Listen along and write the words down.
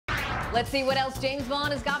Let's see what else Jaymes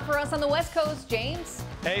Vaughan has got for us on the West Coast. James?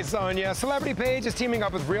 Hey, Sonia. Celebrity Page is teaming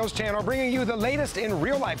up with Reelz Channel, bringing you the latest in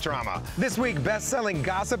real-life drama. This week, best-selling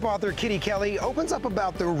gossip author Kitty Kelley opens up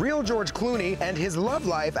about the real George Clooney and his love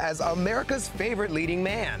life as America's favorite leading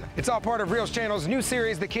man. It's all part of Reelz Channel's new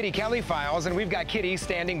series, The Kitty Kelley Files, and we've got Kitty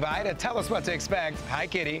standing by to tell us what to expect. Hi,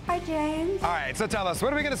 Kitty. Hi, James. All right, so tell us,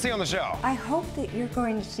 what are we going to see on the show? I hope that you're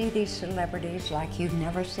going to see these celebrities like you've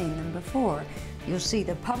never seen them before. You'll see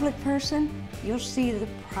the public person, you'll see the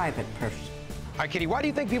private person. All right, Kitty, why do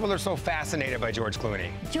you think people are so fascinated by George Clooney?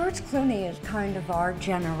 George Clooney is kind of our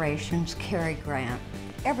generation's Cary Grant.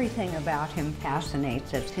 Everything about him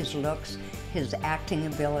fascinates us, his looks, his acting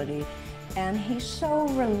ability, and he's so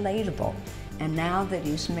relatable. And now that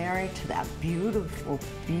he's married to that beautiful,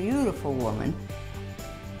 beautiful woman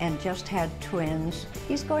and just had twins,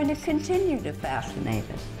 he's going to continue to fascinate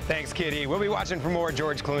us. Thanks, Kitty. We'll be watching for more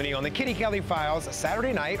George Clooney on The Kitty Kelley Files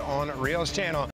Saturday night on Reelz Channel.